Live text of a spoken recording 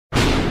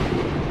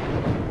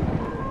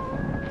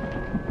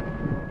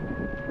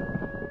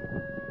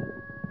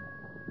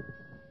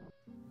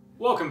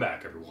Welcome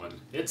back, everyone.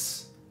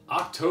 It's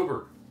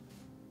October,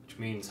 which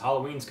means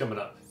Halloween's coming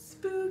up.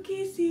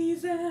 Spooky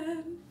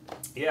season.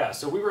 Yeah,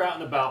 so we were out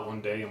and about one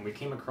day and we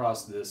came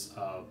across this,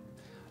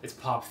 it's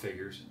pop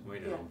figures, we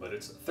know, but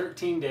it's a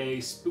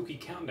 13-day spooky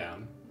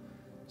countdown.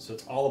 So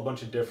it's all a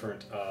bunch of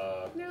different,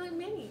 They're like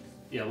minis.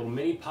 yeah, little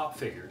mini pop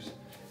figures.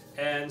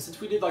 And since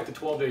we did like the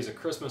 12 Days of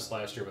Christmas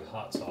last year with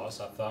hot sauce,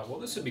 I thought,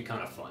 well, this would be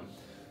kind of fun.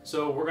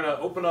 So we're gonna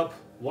open up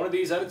one of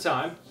these at a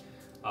time.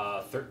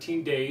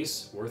 13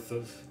 days worth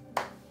of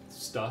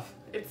stuff.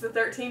 It's the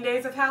 13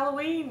 Days of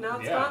Halloween,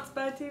 not Yeah. sponsored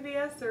by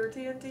TBS or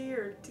TNT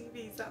or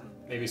TV something.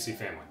 ABC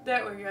Family.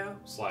 There we go.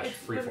 /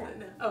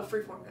 Freeform. Oh,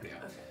 Freeform. Yeah.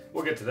 Okay.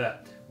 We'll get to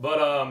that.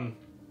 But,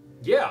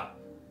 yeah.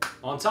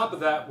 On top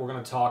of that, we're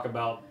going to talk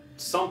about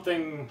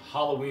something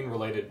Halloween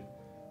related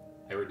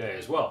every day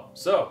as well.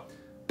 So,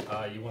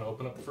 you want to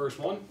open up the first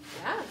one?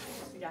 Yes.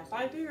 Yes,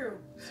 I do.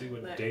 See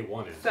what day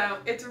one is. So,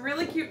 it's a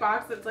really cute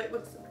box that's like,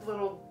 looks like a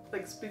little,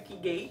 like, spooky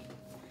gate.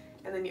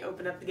 And then you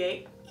open up the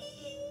gate.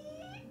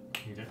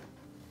 Okay.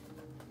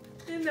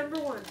 And number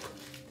one.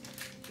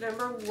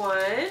 Number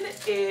one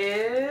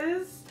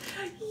is...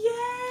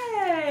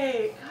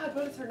 Yay! God,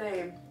 what is her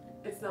name?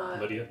 It's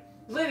not... Lydia?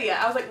 Lydia.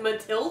 I was like,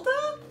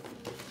 Matilda?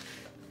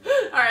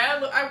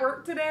 Alright, I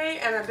work today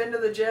and I've been to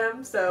the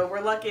gym, so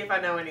we're lucky if I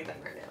know anything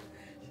right now.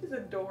 She's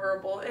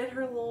adorable. In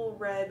her little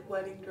red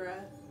wedding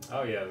dress.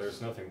 Oh yeah,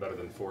 there's nothing better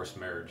than forced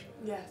marriage.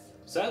 Yes.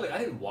 Sadly, I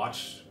didn't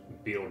watch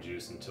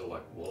Beetlejuice until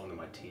like well into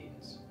my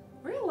teens.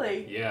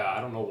 Really? Yeah, I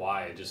don't know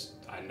why.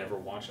 I never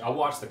watched. I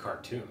watched the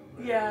cartoon.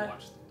 But I Yeah. never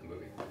watched the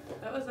movie.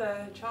 That was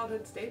a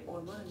childhood staple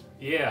of mine.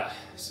 Yeah,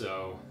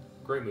 so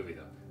great movie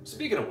though.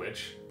 Speaking of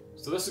which,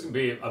 so this is gonna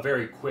be a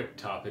very quick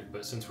topic,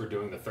 but since we're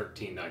doing the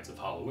 13 Nights of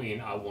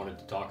Halloween, I wanted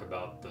to talk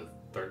about the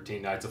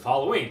 13 Nights of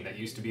Halloween that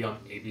used to be on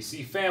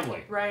ABC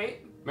Family.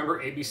 Right?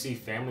 Remember ABC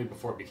Family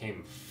before it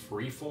became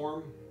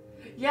Freeform?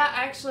 Yeah,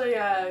 I actually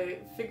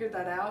figured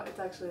that out. It's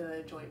actually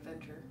a joint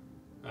venture.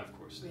 Of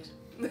course it is.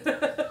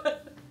 Yeah.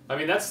 I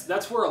mean,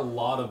 that's where a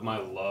lot of my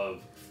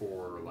love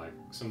for like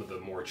some of the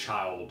more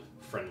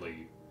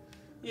child-friendly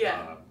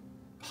Yeah.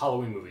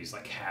 Halloween movies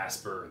like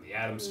Casper and the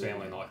Addams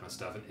Family and all that kind of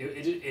stuff. And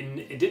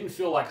it didn't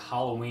feel like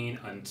Halloween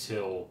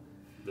until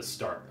the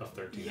start of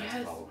 13 Nights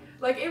of Halloween.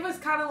 Like, it was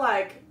kind of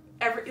like,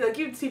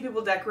 you'd see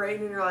people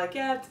decorating and you're like,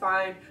 yeah, it's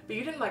fine. But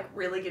you didn't, like,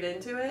 really get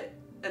into it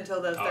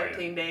until those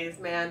 13 days,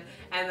 man.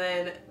 And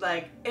then,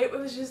 like, it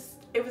was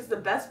the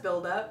best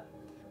build-up.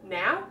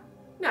 Now?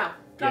 No.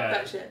 Drop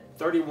that shit.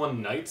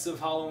 31 Nights of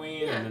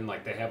Halloween, Yeah. and then,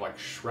 like, they have, like,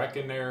 Shrek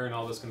in there and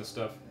all this kind of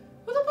stuff.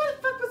 What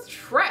the fuck was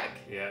Shrek?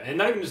 Yeah, and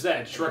not even just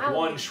that. Shrek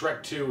Halloween. 1,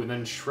 Shrek 2, and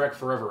then Shrek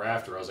Forever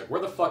After. I was like,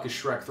 where the fuck is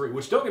Shrek 3?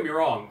 Which, don't get me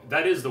wrong,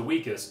 that is the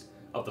weakest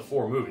of the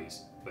 4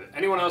 movies. But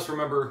anyone else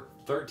remember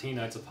 13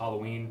 Nights of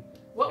Halloween?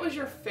 What was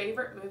your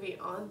favorite movie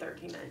on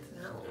 13 Nights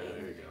of Halloween?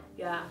 There you go.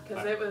 Yeah,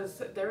 because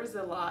there was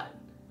a lot.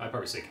 I'd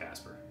probably say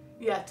Casper.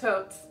 Yeah,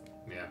 totes.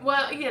 Yeah.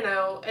 Well, you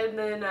know, and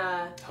then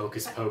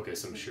Hocus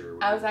Pocus, I'm sure.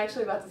 I was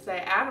actually about to say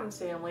Addams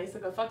Family, so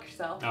go fuck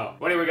yourself. Oh,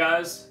 well, anyway,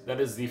 guys,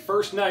 that is the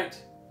first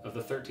night of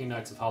the 13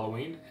 Nights of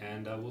Halloween,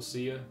 and we'll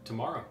see you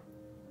tomorrow.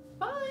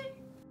 Bye.